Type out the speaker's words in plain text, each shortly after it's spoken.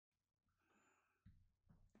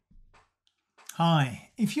Hi,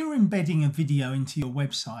 if you're embedding a video into your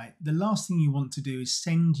website, the last thing you want to do is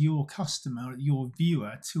send your customer, your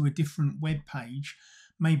viewer, to a different web page,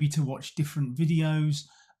 maybe to watch different videos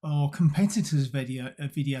or competitors'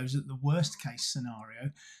 videos at the worst case scenario.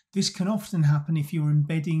 This can often happen if you're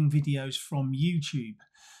embedding videos from YouTube.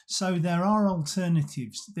 So there are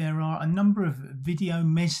alternatives. There are a number of video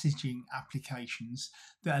messaging applications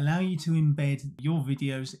that allow you to embed your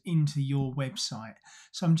videos into your website.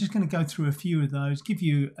 So I'm just going to go through a few of those, give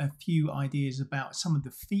you a few ideas about some of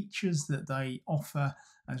the features that they offer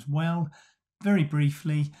as well, very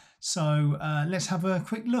briefly. So let's have a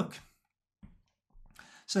quick look.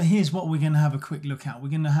 So here's what we're going to have a quick look at. We're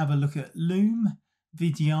going to have a look at Loom,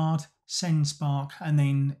 Vidyard, Sendspark, and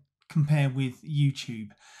then compare with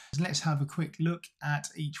YouTube. Let's have a quick look at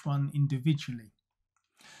each one individually.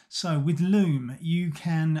 So with Loom, you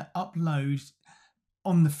can upload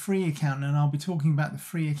on the free account, and I'll be talking about the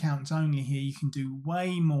free accounts only here. You can do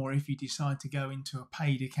way more if you decide to go into a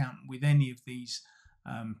paid account with any of these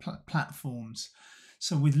platforms.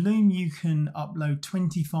 So with Loom, you can upload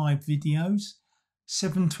 25 videos.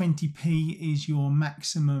 720p is your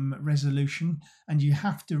maximum resolution, and you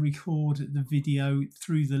have to record the video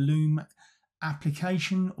through the Loom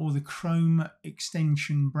application or the Chrome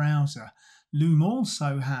extension browser. Loom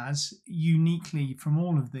also has, uniquely from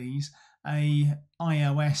all of these, a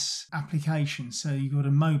iOS application. So you've got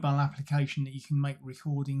a mobile application that you can make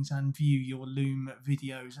recordings and view your Loom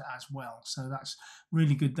videos as well. So that's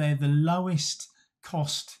really good. They're the lowest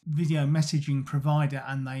cost video messaging provider,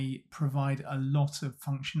 and they provide a lot of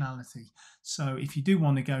functionality. So if you do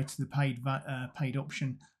want to go to the paid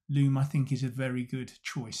option, Loom I think is a very good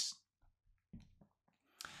choice.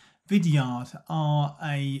 Vidyard are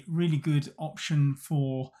a really good option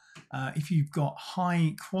for if you've got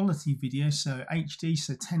high quality video, so HD,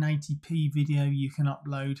 so 1080p video you can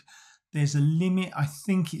upload. There's a limit, I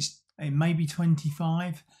think it may be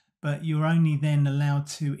 25, but you're only then allowed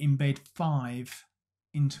to embed 5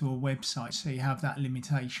 into a website, so you have that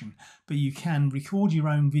limitation. But you can record your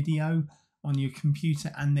own video on your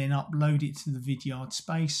computer and then upload it to the Vidyard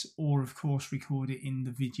space, or of course record it in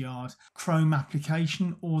the Vidyard Chrome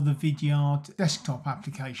application or the Vidyard desktop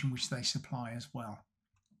application, which they supply as well.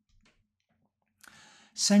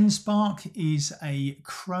 Sendspark is a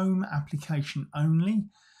Chrome application only,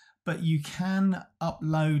 but you can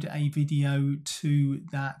upload a video to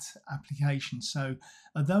that application. So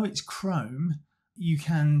although it's Chrome, you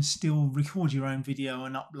can still record your own video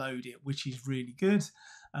and upload it, which is really good.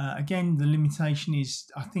 Again, the limitation is,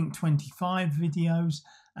 I think, 25 videos,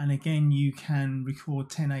 and again you can record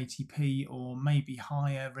 1080p or maybe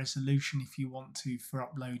higher resolution if you want to for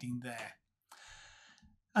uploading there.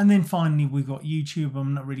 And then finally we've got YouTube.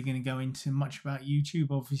 I'm not really going to go into much about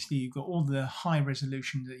YouTube. Obviously you've got all the high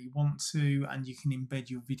resolution that you want to, and you can embed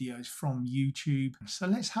your videos from YouTube. So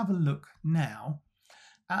let's have a look now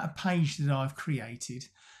at a page that I've created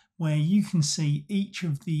where you can see each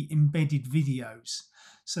of the embedded videos.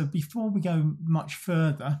 So before we go much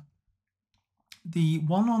further, the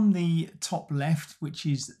one on the top left, which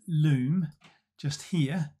is Loom, just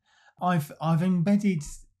here, I've embedded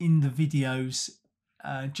in the videos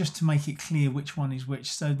just to make it clear which one is which.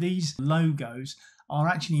 So these logos are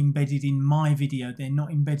actually embedded in my video. They're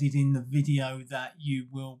not embedded in the video that you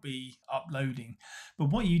will be uploading. But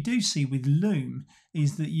what you do see with Loom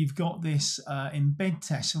is that you've got this embed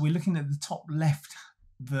test. So we're looking at the top left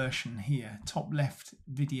version here, top left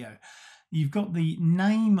video. You've got the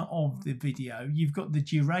name of the video, you've got the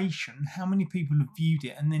duration, how many people have viewed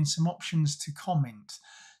it, and then some options to comment.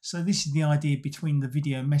 So this is the idea between the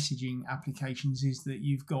video messaging applications, is that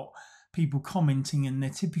you've got people commenting, and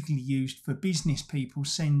they're typically used for business people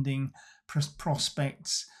sending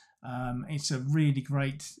prospects. It's a really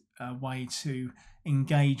great way to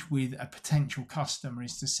engage with a potential customer,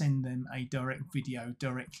 is to send them a direct video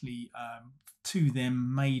directly to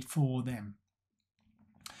them, made for them.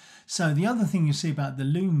 So the other thing you see about the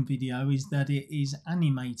Loom video is that it is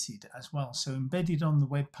animated as well. So embedded on the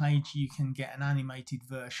web page, you can get an animated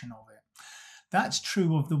version of it. That's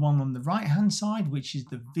true of the one on the right hand side, which is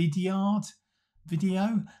the Vidyard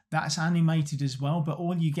video. That's animated as well, but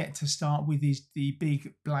all you get to start with is the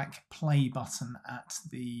big black play button at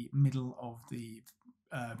the middle of the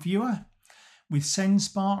viewer. With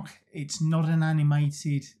Sendspark, it's not an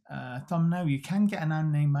animated thumbnail. You can get an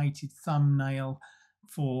animated thumbnail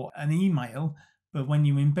for an email, but when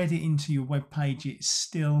you embed it into your web page, it's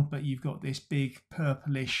still, but you've got this big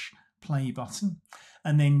purplish play button.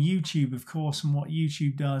 And then YouTube, of course, and what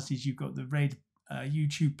YouTube does is you've got the red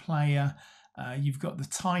YouTube player, you've got the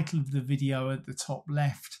title of the video at the top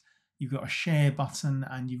left, you've got a share button,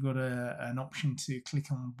 and you've got an option to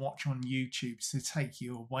click on watch on YouTube to take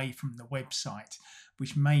you away from the website,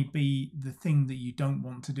 which may be the thing that you don't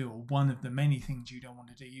want to do, or one of the many things you don't want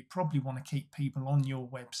to do. You probably want to keep people on your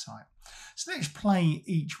website. So let's play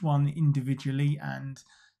each one individually and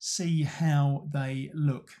see how they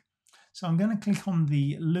look. So I'm going to click on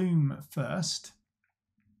the Loom first.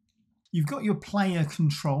 You've got your player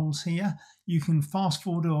controls here. You can fast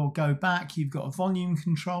forward or go back. You've got a volume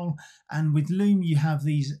control, and with Loom you have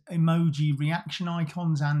these emoji reaction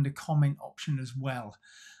icons and a comment option as well.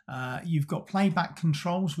 You've got playback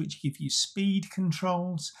controls, which give you speed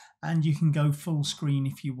controls, and you can go full screen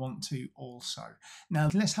if you want to also. Now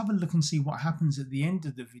let's have a look and see what happens at the end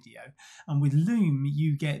of the video. And with Loom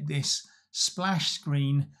you get this splash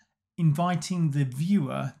screen inviting the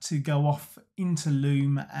viewer to go off into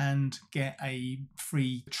Loom and get a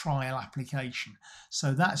free trial application.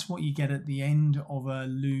 So that's what you get at the end of a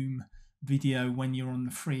Loom video when you're on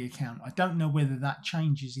the free account. I don't know whether that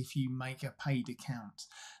changes if you make a paid account.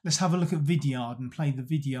 Let's have a look at Vidyard and play the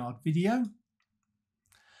Vidyard video.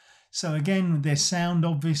 So again, there's sound,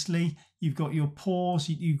 obviously. You've got your pause,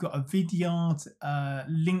 you've got a Vidyard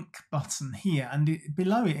link button here, and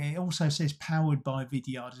below it, it also says powered by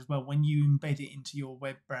Vidyard as well when you embed it into your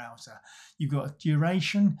web browser. You've got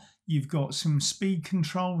duration, you've got some speed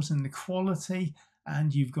controls and the quality,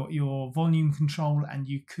 and you've got your volume control, and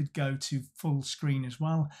you could go to full screen as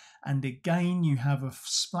well. And again, you have a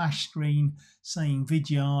splash screen saying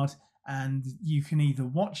Vidyard, and you can either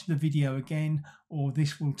watch the video again, or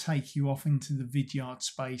this will take you off into the Vidyard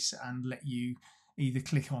space and let you either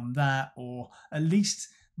click on that, or at least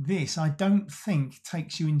this I don't think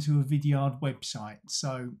takes you into a Vidyard website.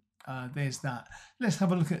 So there's that. Let's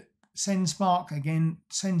have a look at Sendspark. Again,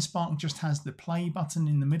 Sendspark just has the play button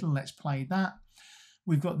in the middle. Let's play that.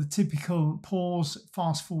 We've got the typical pause,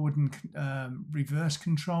 fast forward and reverse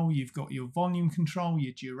control. You've got your volume control,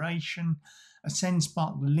 your duration, a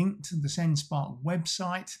Sendspark link to the Sendspark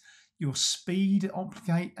website, your speed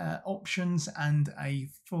options, and a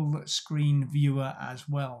full screen viewer as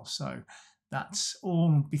well. So that's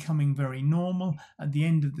all becoming very normal. At the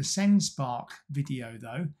end of the Sendspark video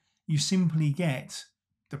though, you simply get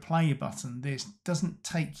the play button. This doesn't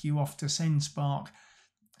take you off to Sendspark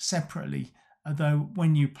separately. Although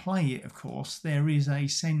when you play it, of course, there is a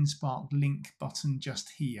Sendspark link button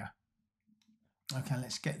just here. Okay,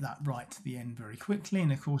 let's get that right to the end very quickly.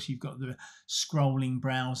 And of course, you've got the scrolling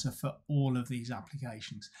browser for all of these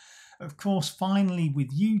applications. Of course, finally,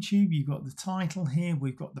 with YouTube, you've got the title here.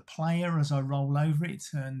 We've got the player. As I roll over it, it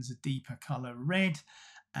turns a deeper color red.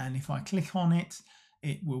 And if I click on it,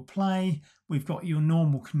 it will play. We've got your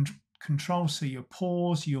normal control, so your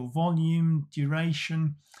pause, your volume,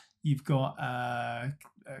 duration. You've got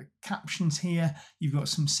captions here. You've got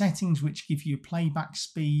some settings which give you playback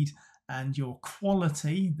speed and your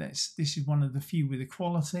quality. This is one of the few with a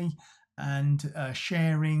quality, and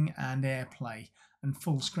sharing and AirPlay and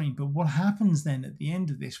full screen. But what happens then at the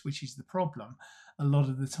end of this, which is the problem, a lot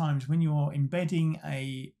of the times when you're embedding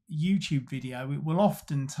a YouTube video, it will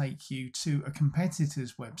often take you to a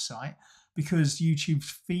competitor's website because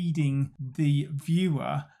YouTube's feeding the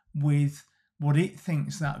viewer with what it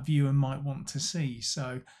thinks that viewer might want to see.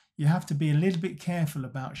 So you have to be a little bit careful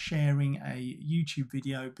about sharing a YouTube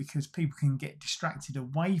video because people can get distracted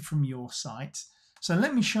away from your site. So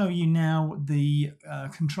let me show you now the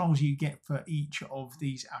controls you get for each of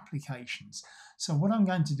these applications. So what I'm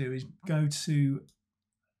going to do is go to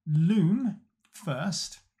Loom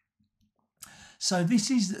first. So this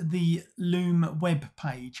is the Loom web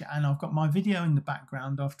page, and I've got my video in the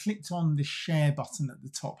background. I've clicked on the share button at the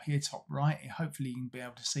top here, top right. Hopefully you can be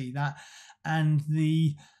able to see that. And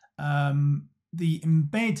the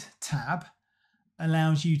embed tab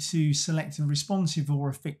allows you to select a responsive or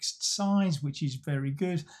a fixed size, which is very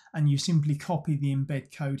good. And you simply copy the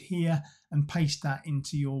embed code here and paste that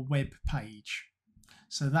into your web page.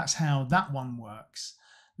 So that's how that one works.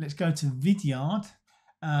 Let's go to Vidyard.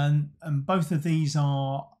 And both of these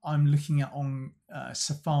are I'm looking at on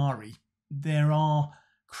Safari. There are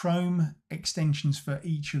Chrome extensions for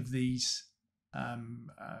each of these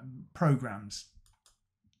programs.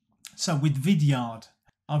 So with Vidyard,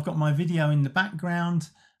 I've got my video in the background.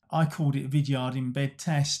 I called it Vidyard Embed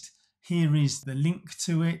Test. Here is the link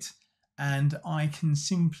to it, and I can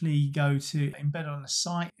simply go to embed on a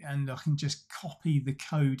site and I can just copy the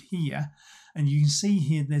code here. And you can see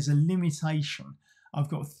here there's a limitation. I've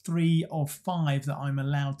got 3 of 5 that I'm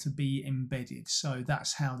allowed to be embedded. So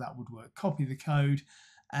that's how that would work. Copy the code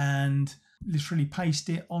and literally paste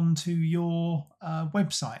it onto your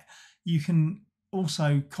website. You can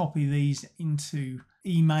also copy these into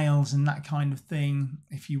emails and that kind of thing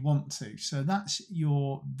if you want to. So that's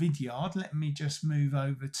your Vidyard. Let me just move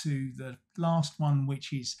over to the last one,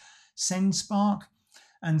 which is Sendspark.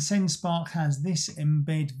 And Sendspark has this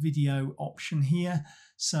embed video option here.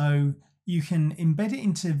 So you can embed it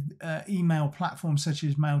into email platforms such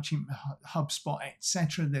as MailChimp, HubSpot,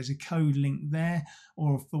 etc. There's a code link there.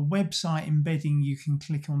 Or for website embedding, you can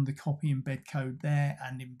click on the copy embed code there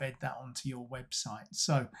and embed that onto your website.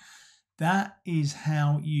 So that is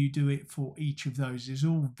how you do it for each of those. It's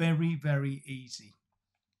all very, very easy.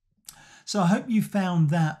 So I hope you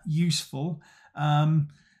found that useful.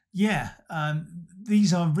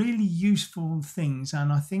 These are really useful things,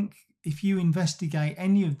 and I think if you investigate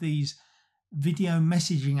any of these video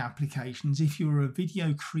messaging applications, if you're a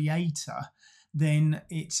video creator, then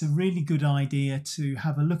it's a really good idea to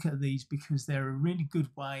have a look at these, because they're a really good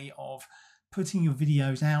way of putting your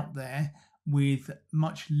videos out there with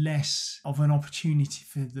much less of an opportunity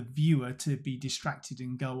for the viewer to be distracted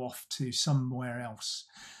and go off to somewhere else.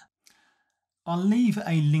 I'll leave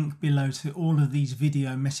a link below to all of these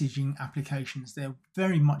video messaging applications. They're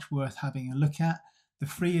very much worth having a look at. The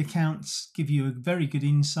free accounts give you a very good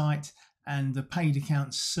insight, and the paid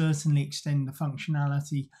accounts certainly extend the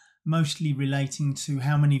functionality, mostly relating to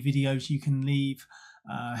how many videos you can leave,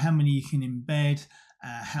 how many you can embed,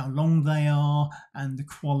 how long they are, and the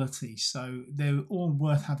quality. So they're all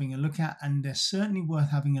worth having a look at, and they're certainly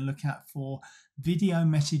worth having a look at for video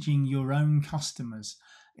messaging your own customers.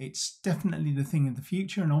 It's definitely the thing of the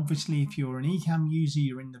future, and obviously if you're an Ecamm user,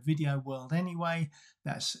 you're in the video world anyway,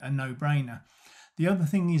 that's a no-brainer. The other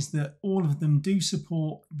thing is that all of them do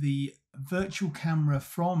support the virtual camera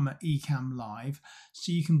from Ecamm Live,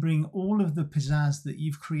 so you can bring all of the pizzazz that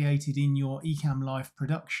you've created in your Ecamm Live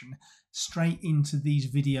production straight into these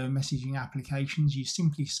video messaging applications. You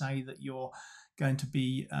simply say that you're going to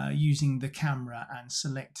be using the camera and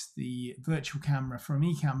select the virtual camera from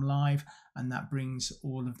Ecamm Live, and that brings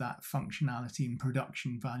all of that functionality and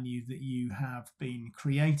production value that you have been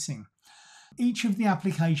creating. Each of the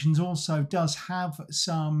applications also does have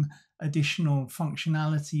some additional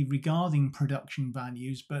functionality regarding production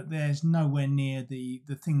values, but there's nowhere near the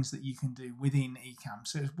things that you can do within Ecamm,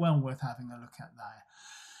 so it's well worth having a look at there.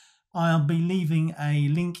 I'll be leaving a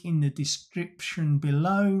link in the description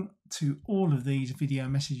below to all of these video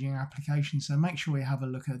messaging applications, so make sure you have a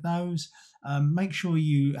look at those. Make sure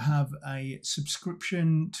you have a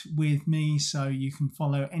subscription with me so you can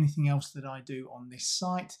follow anything else that I do on this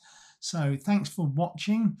site. So thanks for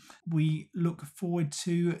watching. We look forward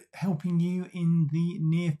to helping you in the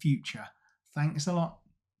near future. Thanks a lot.